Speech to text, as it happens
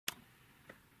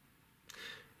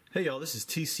Hey y'all, this is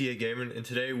TCA Gaming, and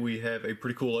today we have a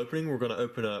pretty cool opening. We're going to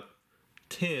open up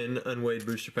 10 unweighed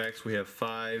booster packs. We have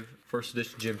 5 first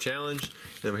edition gym challenge,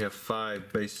 and then we have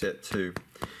 5 base set 2.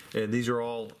 And these are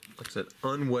all, like I said,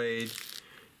 unweighed.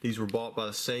 These were bought by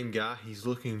the same guy. He's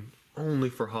looking only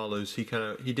for hollows. He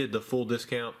did the full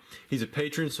discount. He's a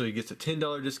patron, so he gets a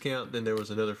 $10 discount. Then there was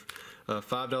another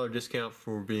 $5 discount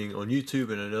for being on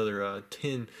YouTube, and another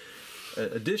 10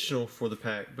 additional for the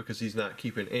pack because he's not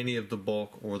keeping any of the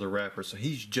bulk or the wrapper, so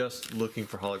he's just looking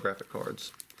for holographic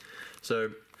cards.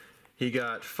 So he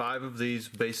got 5 of these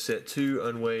base set 2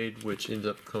 unweighed, which ends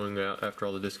up coming out after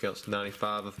all the discounts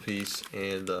 95 a piece,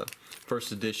 and the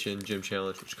first edition gym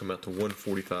challenge, which come out to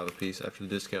 145 a piece after the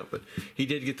discount. But he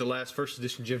did get the last first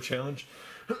edition gym challenge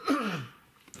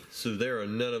so there are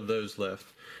none of those left,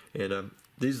 and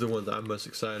these are the ones I'm most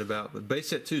excited about. But base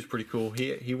set 2 is pretty cool.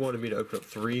 He wanted me to open up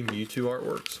 3 Mewtwo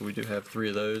artworks, so we do have 3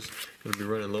 of those. Going to be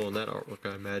running low on that artwork,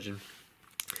 I imagine.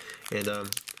 And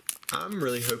I'm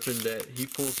really hoping that he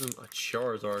pulls him a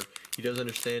Charizard. He does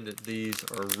understand that these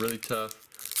are really tough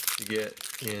to get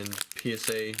in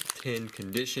PSA 10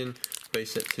 condition.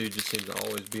 Base set 2 just seems to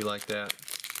always be like that.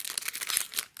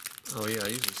 Oh yeah, I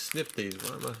usually snip these.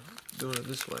 Why am I doing it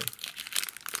this way?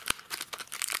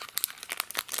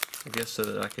 I guess so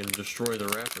that I can destroy the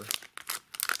wrapper.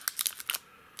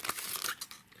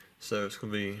 So it's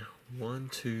going to be 1,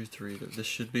 2, 3. This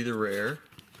should be the rare.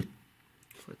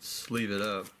 Let's sleeve it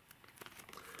up.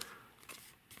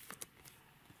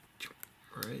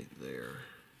 Right there.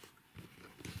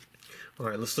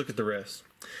 Alright, let's look at the rest.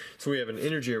 So we have an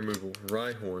energy removal,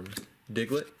 Rhyhorn,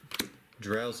 Diglett,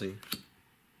 Drowsy.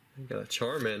 We got a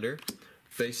Charmander,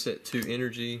 base set 2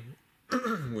 energy,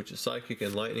 which is Psychic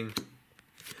and Lightning.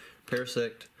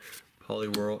 Parasect,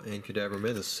 Poliwhirl, and Kadabra.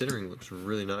 Man, the centering looks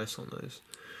really nice on those.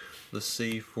 Let's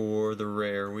see, for the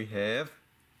rare we have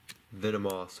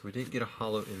Venomoth. We didn't get a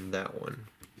holo in that one.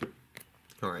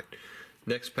 Alright,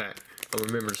 next pack. I'll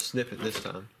remember to snip it this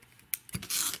time.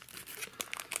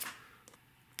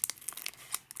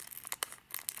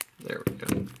 There we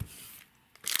go.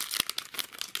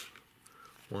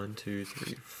 1, 2,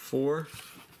 3, 4.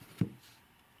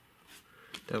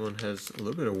 That one has a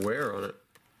little bit of wear on it.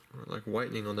 Or like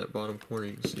whitening on that bottom corner,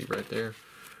 you can see right there.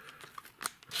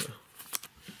 So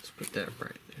let's put that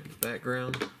right there in the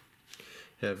background.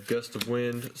 You have Gust of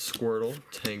Wind, Squirtle,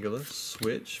 Tangela,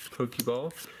 Switch,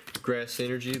 Pokeball, Grass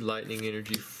Energy, Lightning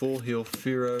Energy, Full Heal,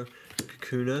 Fearow,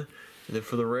 Kakuna. And then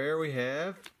for the rare we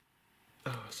have,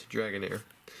 oh, it's a Dragonair.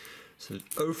 So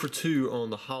 0 for 2 on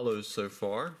the holos so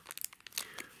far.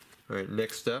 Alright,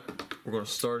 next up, we're going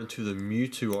to start into the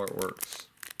Mewtwo artworks.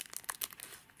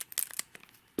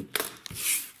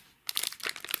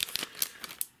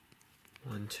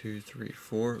 One, 2, 3,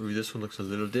 4. Ooh, this one looks a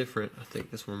little different. I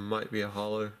think this one might be a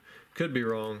holo. Could be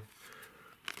wrong.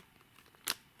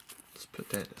 Let's put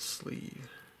that in a sleeve.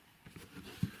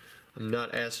 I'm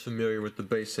not as familiar with the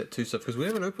base set 2 stuff because we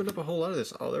haven't opened up a whole lot of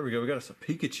this. Oh, there we go. We got us a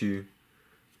Pikachu.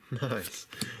 Nice.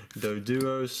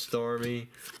 Doduo, Starmie,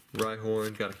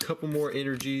 Rhyhorn. Got a couple more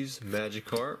energies.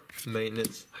 Magikarp,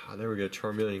 Maintenance. Oh, there we go.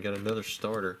 Charmeleon. Got another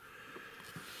starter.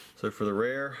 So for the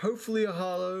rare, hopefully a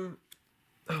holo.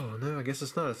 Oh no, I guess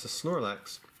it's not. It's a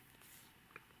Snorlax.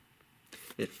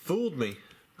 It fooled me.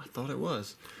 I thought it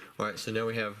was. Alright, so now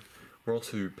we're on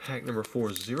to pack number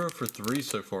 4. 0 for 3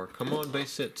 so far. Come on,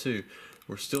 base set 2.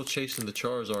 We're still chasing the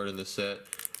Charizard in this set.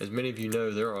 As many of you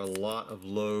know, there are a lot of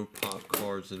low pop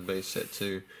cards in base set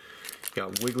 2.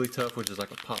 Got Wigglytuff, which is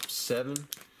like a pop 7.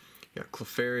 Got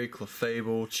Clefairy,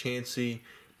 Clefable, Chansey,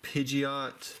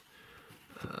 Pidgeot,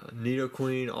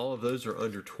 Nidoqueen. All of those are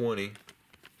under 20.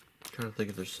 Trying to think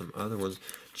if there's some other ones.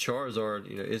 Charizard,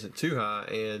 isn't too high,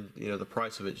 and the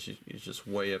price of it is just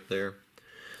way up there.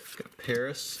 It's got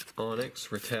Paris, Onyx,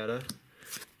 Rattata,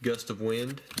 Gust of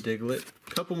Wind, Diglett,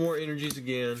 couple more energies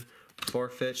again,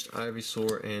 Farfetch'd,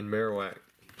 Ivysaur, and Marowak.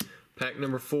 Pack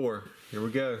number 4. Here we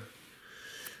go.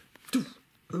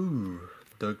 Ooh,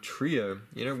 Doug Trio.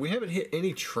 We haven't hit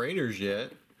any trainers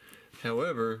yet.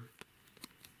 However,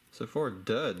 so far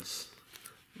duds.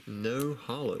 No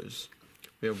holos.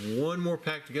 We have one more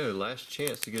pack to go. Last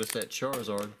chance to get us that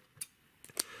Charizard.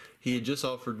 He had just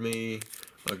offered me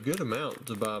a good amount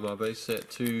to buy my base set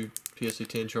 2 PSA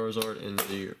 10 Charizard and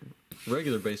the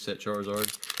regular base set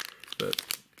Charizard. But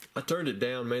I turned it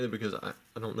down mainly because I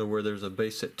don't know where there's a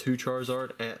base set 2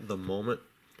 Charizard at the moment.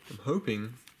 I'm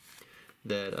hoping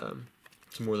that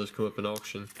some more of those come up in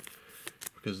auction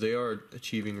because they are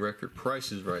achieving record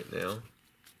prices right now.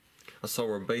 I saw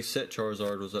where base set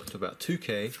Charizard was up to about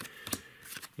 2K.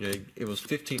 You know, it was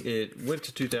 15. It went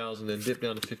to 2,000, then dipped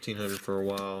down to 1,500 for a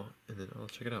while, and then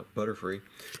check it out, Butterfree,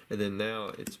 and then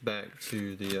now it's back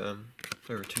to the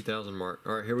over 2,000 mark.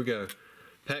 All right, here we go.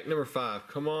 Pack number 5.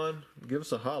 Come on, give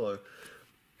us a holo.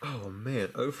 Oh man,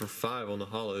 0 for 5 on the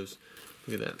holos.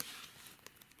 Look at that.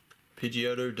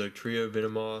 Pidgeotto, Dugtrio,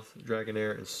 Venomoth,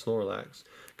 Dragonair, and Snorlax.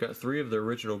 Got 3 of the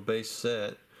original base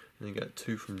set, and then got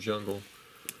 2 from Jungle.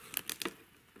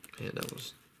 And that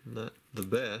was not the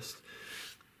best.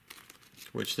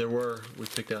 Which there were. We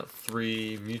picked out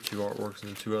 3 Mewtwo artworks and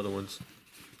then 2 other ones.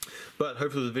 But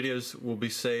hopefully the videos will be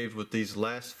saved with these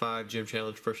last 5 Gym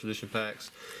Challenge First Edition packs.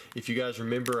 If you guys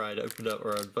remember, I'd opened up,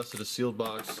 or I busted a sealed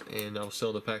box, and I was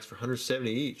selling the packs for $170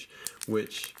 each,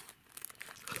 which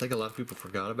I think a lot of people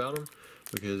forgot about them,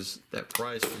 because that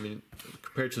price, I mean,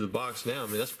 compared to the box now, I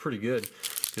mean, that's pretty good,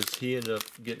 because he ended up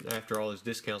getting, after all his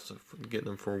discounts, getting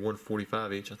them for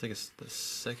 $145 each. I think it's the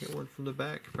second one from the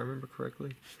back, if I remember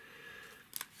correctly.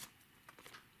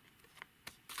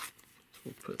 So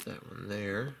we'll put that one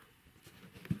there.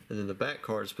 And then the back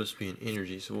card is supposed to be an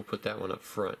energy, so we'll put that one up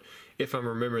front. If I'm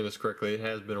remembering this correctly, it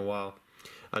has been a while.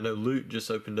 I know Loot just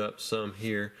opened up some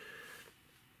here.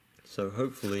 So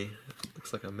hopefully,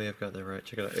 looks like I may have gotten that right.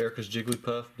 Check out Erica's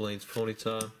Jigglypuff, Blaine's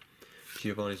Ponyta,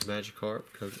 Giovanni's Magikarp,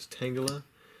 Koga's Tangela,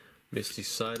 Misty's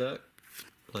Psyduck,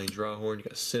 Blaine's Drawhorn. You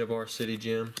got Cinnabar City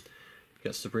Gym. You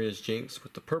got Sabrina's Jinx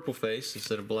with the purple face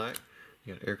instead of black.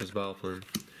 You got Erica's Vileplume.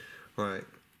 Alright,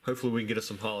 hopefully we can get us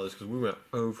some holos, because we went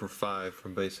 0 for 5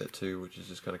 from base set 2, which is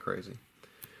just kind of crazy.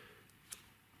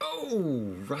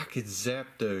 Oh, Rocket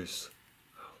Zapdos.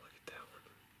 Oh, look at that one.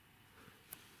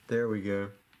 There we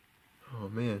go. Oh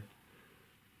man,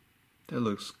 that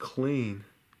looks clean.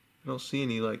 I don't see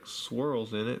any like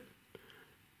swirls in it.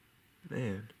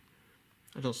 Man,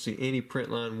 I don't see any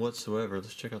print line whatsoever.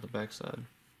 Let's check out the backside.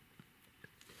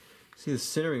 See, the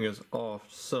centering is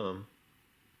off some,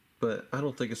 but I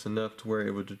don't think it's enough to where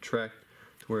it would detract,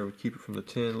 to where it would keep it from the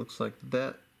 10. Looks like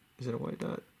that. Is it a white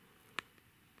dot?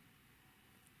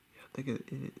 I think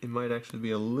it might actually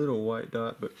be a little white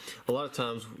dot, but a lot of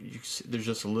times there's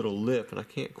just a little lip, and I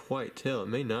can't quite tell. It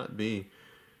may not be,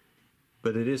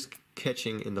 but it is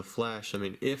catching in the flash. I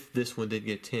mean, if this one did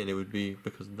get 10, it would be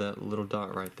because of that little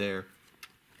dot right there.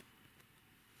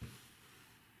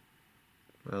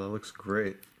 Wow, that looks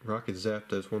great. Rocket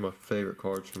Zapdos is one of my favorite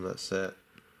cards from that set.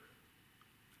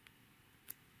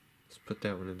 Let's put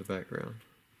that one in the background.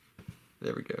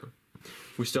 There we go.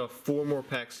 We still have 4 more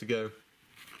packs to go.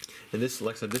 And this,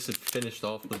 like I said, this had finished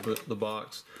off the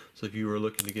box. So if you were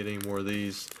looking to get any more of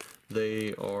these,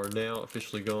 they are now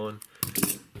officially gone.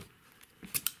 I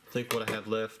think what I have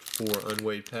left for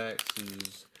unweighed packs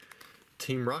is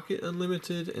Team Rocket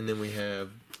Unlimited, and then we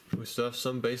still have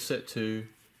some base set 2,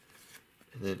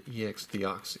 and then EX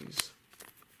Deoxys.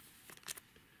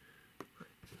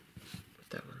 Put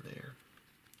that one there.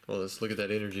 Well, let's look at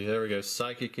that energy. There we go.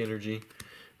 Psychic Energy.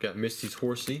 Got Misty's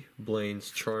Horsey,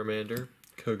 Blaine's Charmander,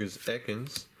 Koga's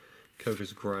Ekans,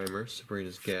 Koga's Grimer,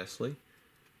 Sabrina's Ghastly,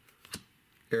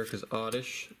 Erica's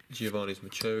Oddish, Giovanni's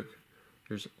Machoke,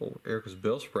 there's Erica's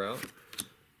Bellsprout,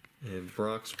 and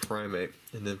Brock's Primate.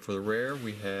 And then for the rare,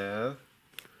 we have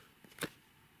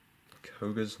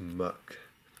Koga's Muck.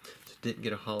 So didn't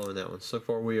get a holo in that one. So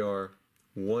far we are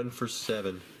 1 for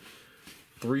 7.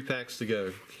 3 packs to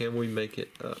go. Can we make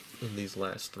it up in these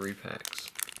last 3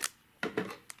 packs?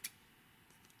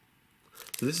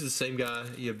 So this is the same guy.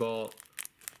 He had bought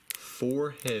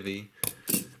 4 heavy.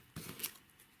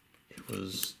 It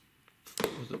was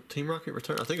it Team Rocket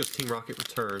Return? I think it was Team Rocket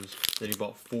Returns. Then he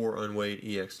bought 4 unweighed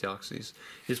EX Deoxys.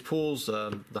 His pulls,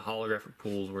 the holographic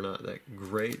pulls, were not that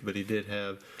great, but he did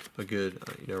have a good,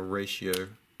 ratio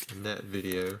in that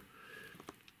video.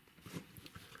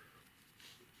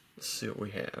 Let's see what we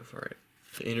have. All right,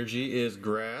 the energy is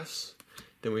Grass.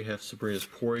 Then we have Sabrina's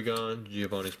Porygon,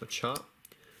 Giovanni's Machop,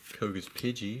 Koga's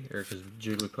Pidgey, Erica's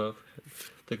Jigglypuff.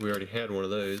 I think we already had one of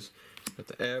those. Got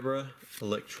the Abra,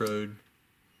 Electrode,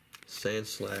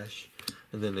 Sandslash,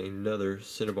 and then another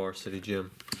Cinnabar City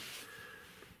Gym.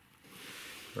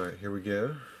 Alright, here we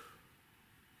go.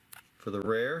 For the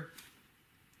rare,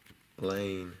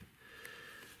 Blaine.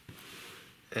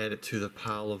 Add it to the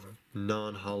pile of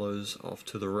non-holos off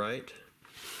to the right.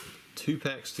 2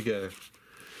 packs to go.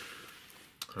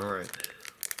 Alright.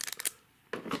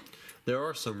 There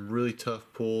are some really tough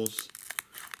pulls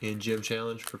in Gym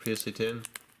Challenge for PSA 10.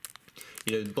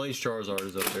 Blaine's Charizard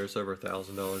is up there. It's over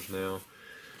 $1,000 now.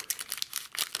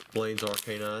 Blaine's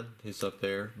Arcanine is up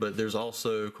there. But there's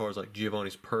also cards like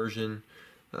Giovanni's Persian.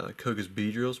 Koga's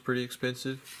Beedrill is pretty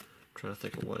expensive. I'm trying to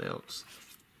think of what else.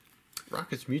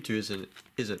 Rocket's Mewtwo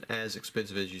isn't as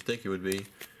expensive as you think it would be.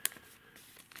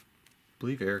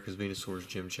 believe Erica's Venusaur's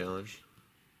Gym Challenge.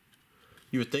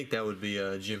 You would think that would be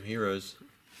Gym Heroes.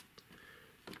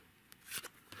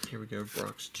 Here we go,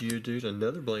 Brock's Geodude,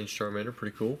 another Blaine's Charmander,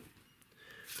 pretty cool.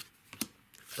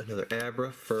 Another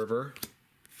Abra, Fervor,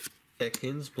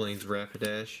 Ekans, Blaine's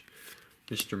Rapidash,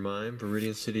 Mr. Mime,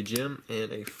 Viridian City Gym,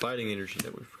 and a Fighting Energy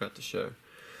that we forgot to show.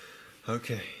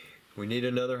 Okay, we need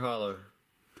another holo.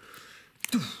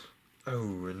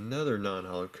 Oh, another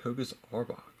non-holo, Koga's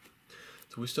Arbok.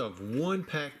 So we still have one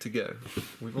pack to go.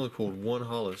 We've only pulled one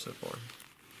holo so far.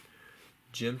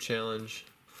 Gym Challenge,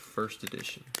 first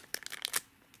edition.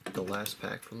 The last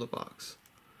pack from the box.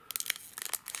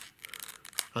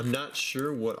 I'm not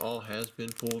sure what all has been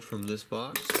pulled from this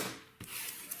box.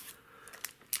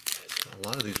 A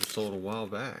lot of these were sold a while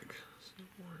back. So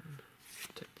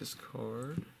take this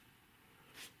card,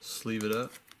 sleeve it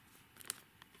up,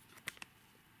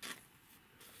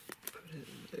 put it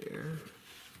in there.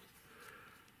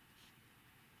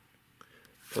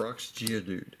 Brock's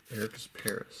Geodude, Erica's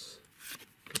Paris.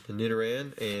 Got the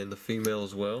Nidoran and the female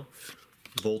as well.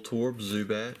 Voltorb,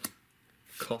 Zubat,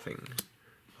 Coughing.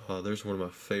 There's one of my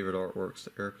favorite artworks,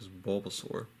 Erica's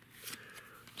Bulbasaur.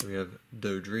 We have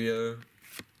Dodrio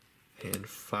and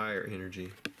Fire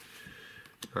Energy.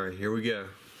 Alright, here we go.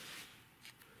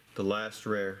 The last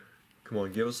rare. Come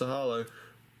on, give us a holo.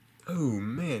 Oh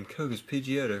man, Koga's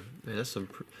Pidgeotto. Man, that's some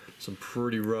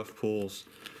pretty rough pulls.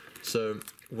 So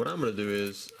what I'm going to do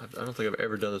is, I don't think I've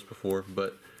ever done this before,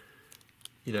 but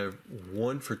you know,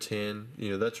 1 for 10,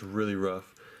 you know, that's really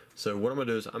rough. So what I'm going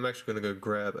to do is I'm actually going to go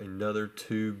grab another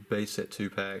 2 base set 2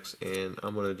 packs, and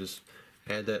I'm going to just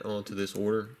add that onto this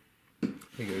order. Let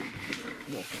me go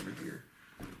walk over here.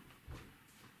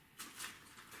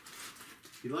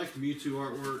 You like Mewtwo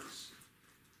artworks,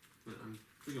 but I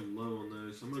think I'm low on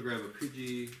those. So I'm going to grab a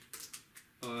Pidgey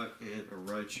and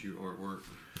a Raichu artwork.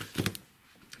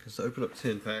 Because to open up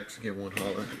 10 packs and get one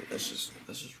holo, that's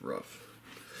just rough.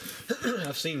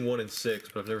 I've seen 1 in 6,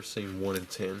 but I've never seen 1 in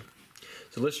 10.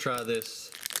 So let's try this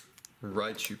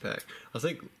Raichu pack. I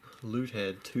think Loot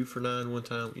had 2 for 9 one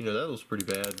time. You know, that was pretty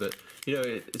bad, but you know,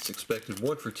 it's expected.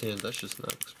 1 for 10, that's just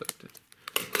not expected.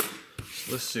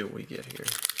 So let's see what we get here.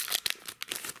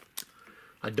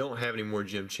 I don't have any more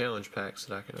Gym Challenge packs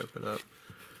that I can open up.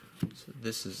 So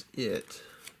this is it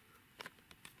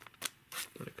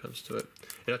when it comes to it.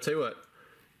 And I'll tell you what,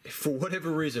 if for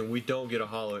whatever reason we don't get a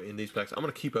holo in these packs, I'm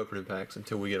going to keep opening packs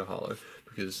until we get a holo,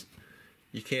 because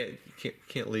you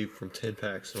can't leave from 10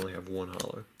 packs and only have one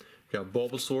holo. We got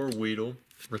Bulbasaur, Weedle,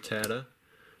 Rattata,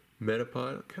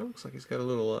 Metapod. Kind of looks like he's got a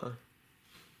little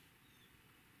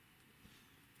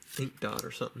ink dot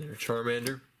or something there.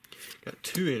 Charmander. Got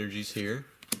 2 energies here.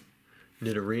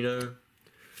 Nidorino,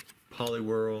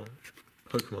 Poliwhirl,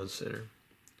 Pokemon Center.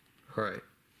 Alright.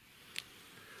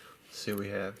 Let's see what we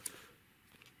have.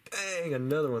 Dang,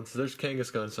 another one. So there's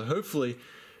Kangaskhan. So hopefully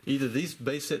either these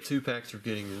base set 2 packs are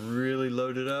getting really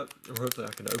loaded up, or hopefully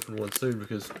I can open one soon,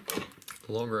 because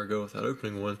the longer I go without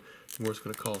opening one, the more it's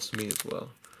going to cost me as well.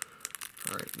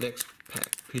 Alright, next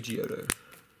pack, Pidgeotto.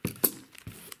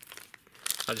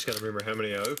 I just got to remember how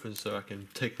many I open so I can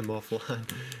take them offline.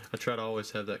 I try to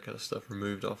always have that kind of stuff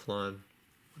removed offline.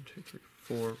 1, 2, 3,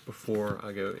 4 before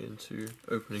I go into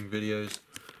opening videos.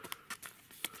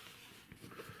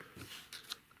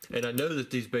 And I know that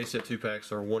these base set 2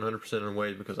 packs are 100%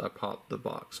 unweighted because I popped the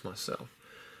box myself.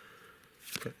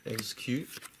 Got Execute,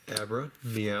 Abra,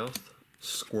 Meowth,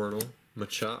 Squirtle,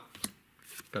 Machop.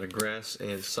 Got a Grass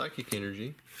and Psychic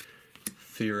Energy,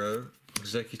 Fearow,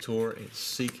 Executor, and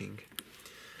Seeking.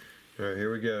 Alright,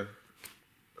 here we go.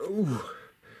 Ooh,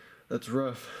 that's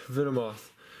rough. Venomoth.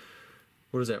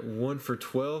 What is that, 1 for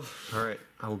 12? Alright,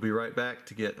 I will be right back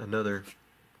to get another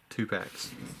 2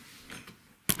 packs.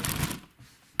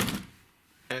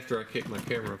 After I kick my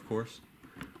camera, of course.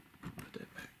 Put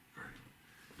that back. Alright.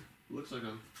 Looks like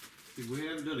we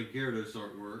haven't done a Gyarados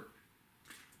artwork.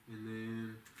 And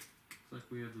then, looks like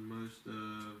we have the most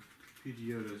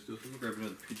Pidgeotto still. So I'm going to grab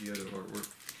another Pidgeotto artwork.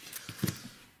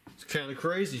 It's kind of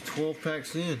crazy, 12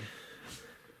 packs in.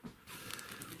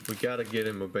 We got to get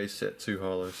him a base set 2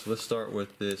 holos. So let's start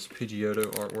with this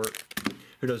Pidgeotto artwork.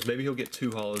 Who knows, maybe he'll get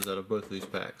 2 holos out of both of these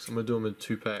packs. I'm going to do them in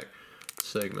 2-pack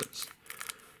segments.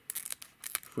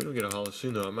 If we don't get a holo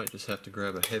soon though, I might just have to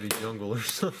grab a heavy jungle or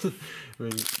something. I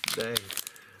mean, dang.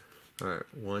 Alright,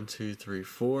 1, 2, 3,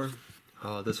 4.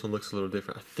 Oh, this one looks a little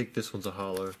different. I think this one's a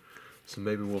holo. So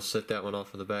maybe we'll set that one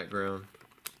off in the background.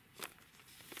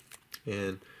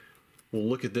 And we'll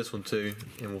look at this one too,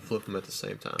 and we'll flip them at the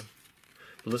same time.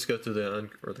 But let's go through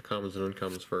the commons and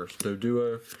uncommons first.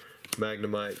 Doduo,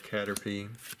 Magnemite, Caterpie,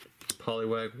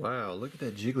 Poliwag. Wow, look at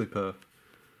that Jigglypuff.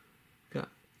 Got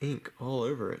ink all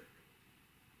over it.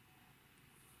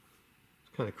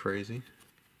 It's kind of crazy.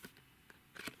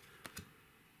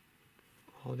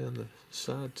 All down the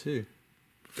side too.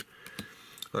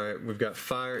 Alright, we've got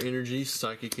Fire Energy,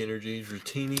 Psychic Energy,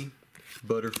 Dratini,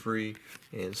 Butterfree,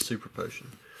 and Super Potion.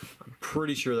 I'm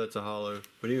pretty sure that's a holo,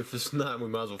 but even if it's not, we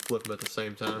might as well flip them at the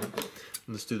same time.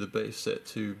 Let's do the base set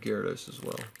 2 Gyarados as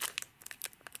well.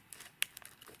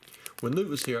 When Luke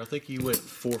was here, I think he went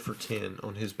 4 for 10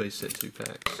 on his base set 2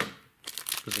 packs.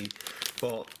 Because he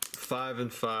bought 5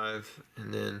 and 5,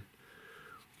 and then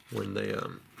when they,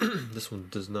 this one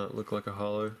does not look like a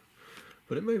holo,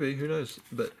 but it may be, who knows.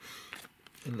 But,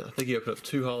 and I think he opened up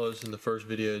 2 holos in the first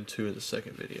video and 2 in the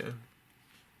second video.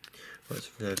 Alright, so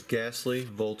we have Ghastly,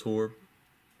 Voltorb,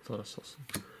 thought I saw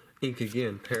some ink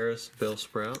again, Paris,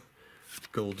 Bellsprout,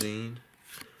 Goldeen,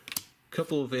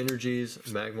 couple of energies,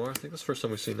 Magmar, I think that's the first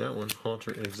time we've seen that one,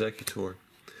 Haunter, and Executor.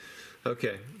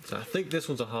 Okay, so I think this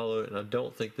one's a holo, and I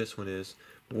don't think this one is.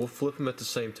 We'll flip them at the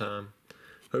same time.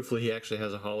 Hopefully he actually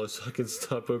has a holo so I can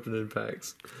stop opening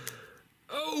packs.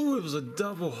 Oh, it was a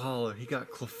double holo. He got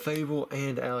Clefable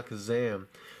and Alakazam.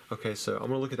 Okay, so I'm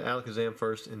going to look at the Alakazam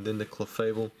first and then the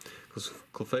Clefable, because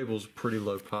Clefable's pretty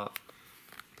low pop.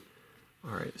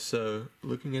 Alright, so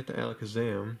looking at the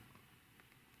Alakazam,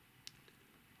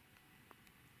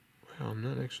 well, I'm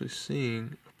not actually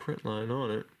seeing a print line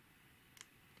on it.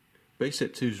 Base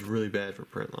set 2 is really bad for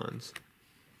print lines.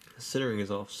 The centering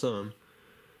is off some,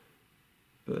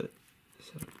 but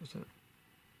what's that?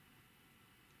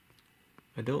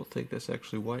 I don't think that's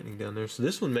actually whitening down there. So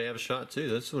this one may have a shot too.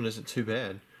 This one isn't too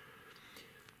bad.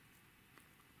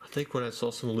 I think when I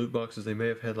saw some loot boxes, they may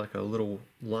have had like a little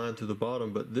line through the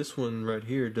bottom, but this one right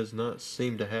here does not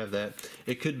seem to have that.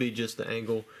 It could be just the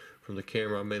angle from the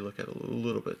camera. I may look at it a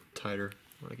little bit tighter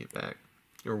when I get back,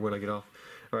 or when I get off.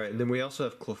 Alright, and then we also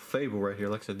have Clefable right here.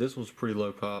 Like I said, this one's pretty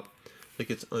low pop. I think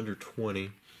it's under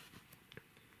 20.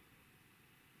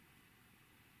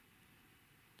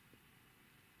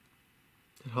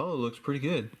 The holo looks pretty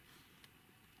good.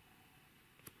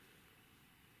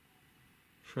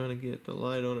 Trying to get the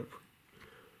light on it,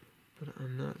 but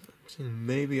I'm not seeing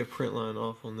maybe a print line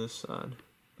off on this side.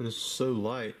 But it's so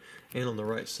light and on the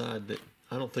right side that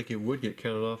I don't think it would get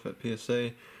counted off at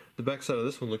PSA. The back side of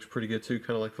this one looks pretty good too,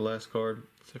 kind of like the last card,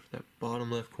 except for that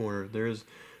bottom left corner. There is,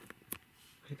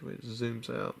 I hate the way it zooms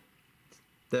out.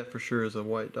 That for sure is a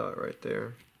white dot right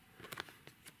there.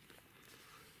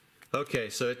 Okay,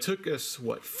 so it took us,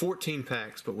 what, 14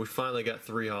 packs, but we finally got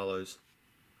 3 holos.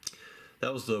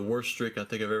 That was the worst streak I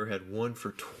think I've ever had, 1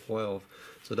 for 12.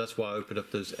 So that's why I opened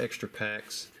up those extra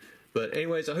packs. But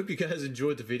anyways, I hope you guys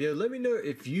enjoyed the video. Let me know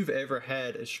if you've ever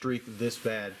had a streak this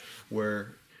bad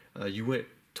where you went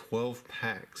 12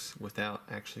 packs without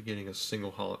actually getting a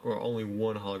single holo, or only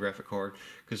one holographic card.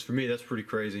 Because for me, that's pretty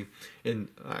crazy. And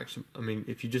actually, I mean,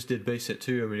 if you just did base set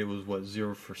 2, I mean, it was what,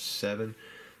 0 for 7?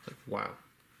 Like, wow.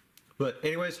 But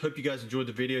anyways, hope you guys enjoyed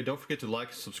the video. Don't forget to like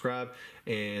and subscribe,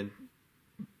 and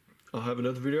I'll have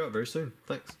another video out very soon.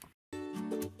 Thanks.